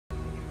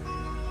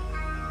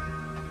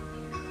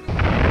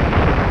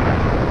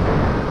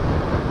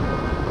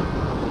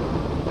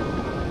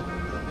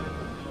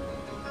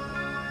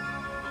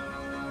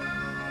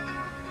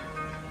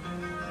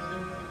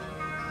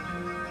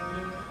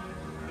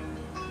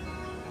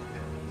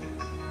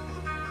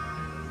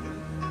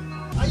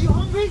you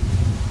hungry?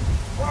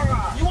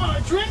 You want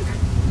a drink?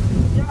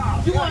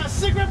 Yeah. You want a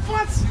cigarette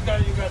butts? You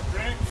got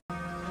drink?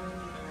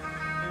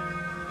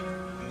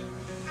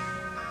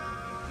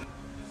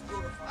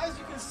 As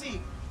you can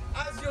see,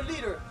 as your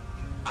leader,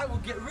 I will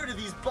get rid of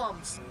these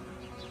bums.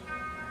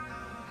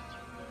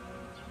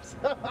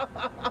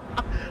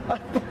 I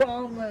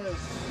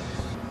promise.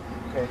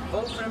 Okay.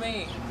 Vote for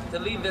me to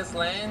leave this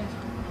land,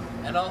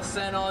 and I'll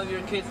send all of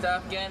your kids to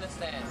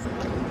Afghanistan.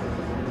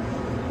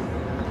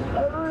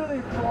 I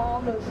really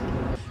promise.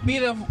 Be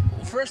the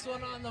first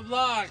one on the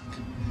block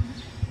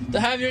to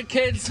have your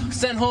kids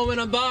sent home in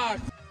a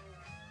box.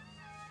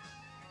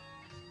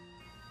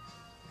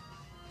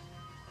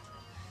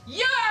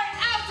 You're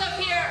out of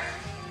here!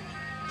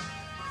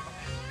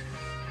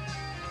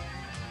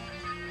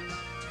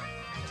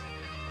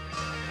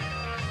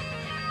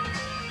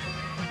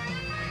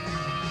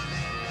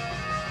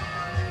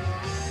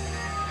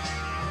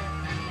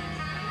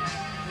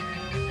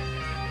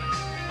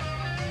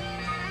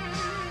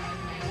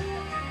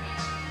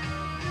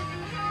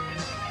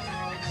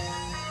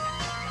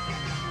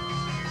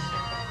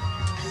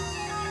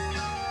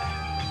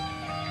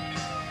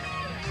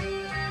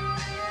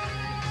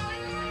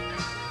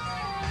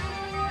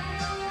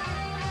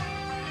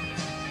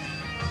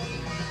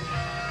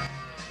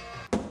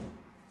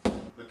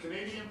 The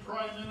Canadian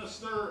Prime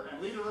Minister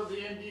and leader of the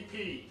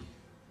NDP.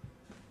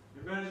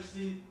 Your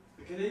Majesty,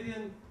 the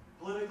Canadian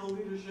political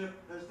leadership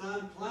has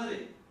done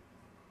plenty.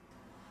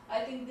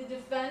 I think the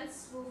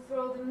defense will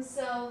throw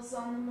themselves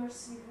on the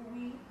mercy of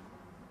we.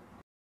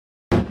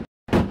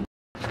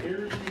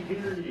 Hear ye,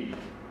 hear ye.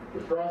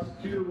 The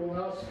prosecutor will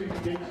now speak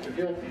against the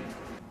guilty.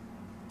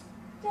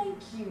 Thank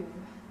you.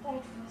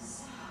 That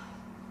was...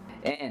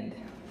 And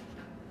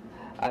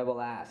I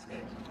will ask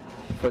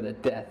for the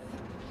death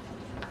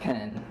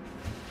penalty.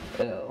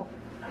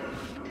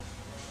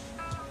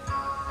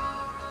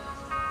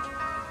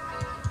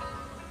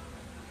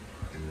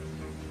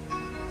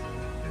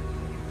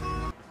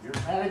 Your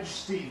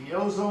Majesty, the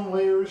ozone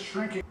layer is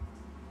shrinking.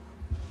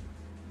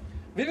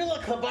 Vive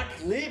le Quebec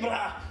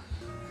libre!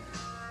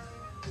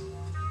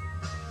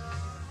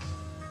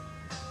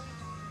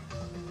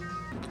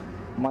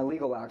 My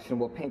legal action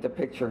will paint a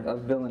picture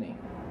of villainy,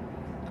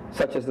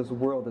 such as this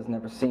world has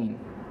never seen.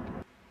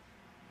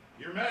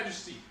 Your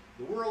Majesty,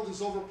 the world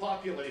is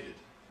overpopulated.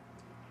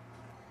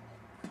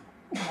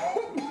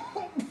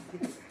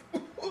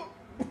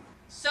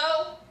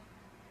 So?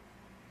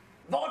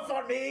 Vote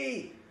for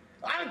me!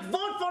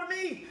 Vote for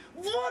me!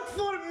 Vote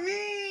for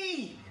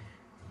me!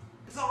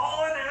 It's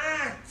all an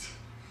act!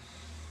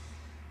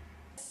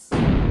 The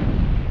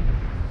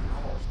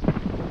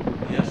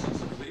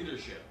essence of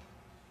leadership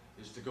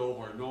is to go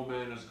where no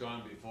man has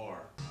gone before.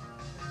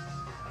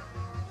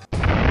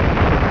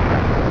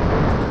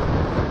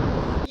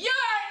 You're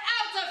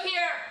out of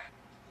here!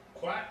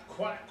 Quack,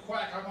 quack,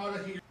 quack, I'm out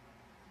of here.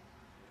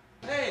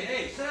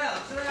 Hey, sit down,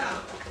 sit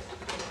down.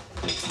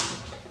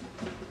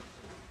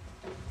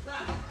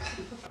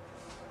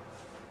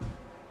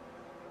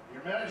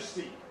 Your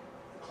Majesty,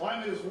 the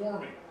climate is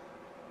warming.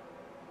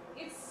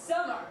 It's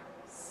summer.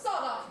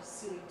 Sod off, you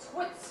silly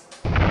twits.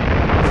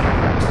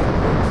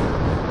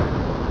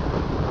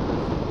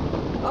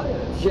 I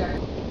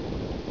object.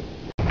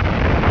 The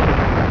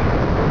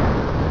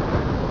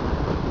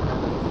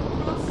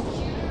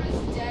prosecutor is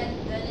dead,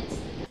 then it's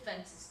the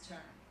defense's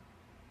turn.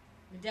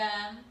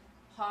 Madame,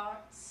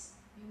 Hearts,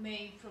 you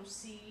may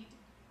proceed.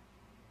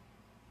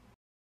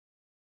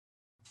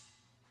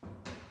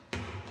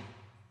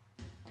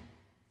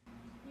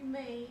 You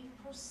may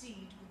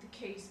proceed with the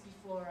case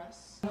before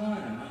us. I'm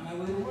on my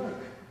way to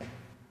work.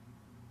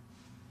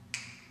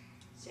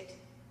 Sit.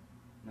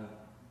 No,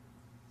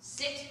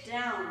 Sit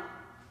down. I'm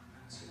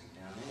not sitting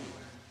down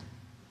anywhere.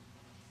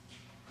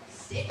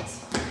 Sit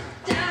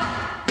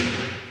down.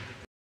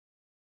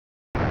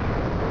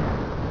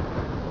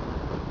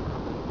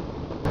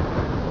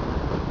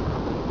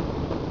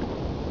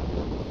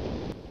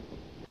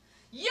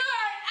 You're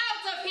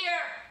out of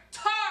here,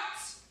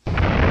 tarts!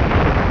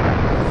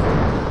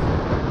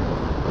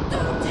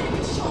 Don't take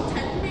a shot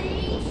at me!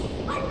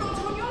 I'm not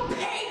on your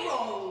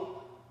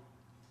payroll!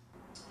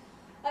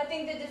 I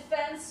think the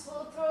defense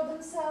will throw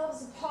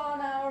themselves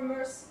upon our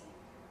mercy.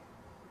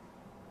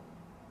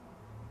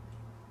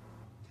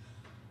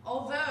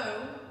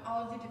 Although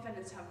all of the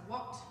defendants have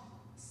what?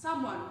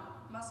 Someone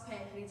must pay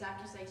for these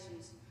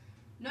accusations.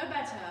 No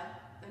better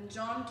than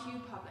John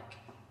Q. Public.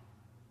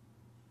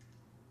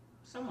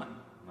 Someone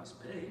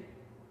must pay.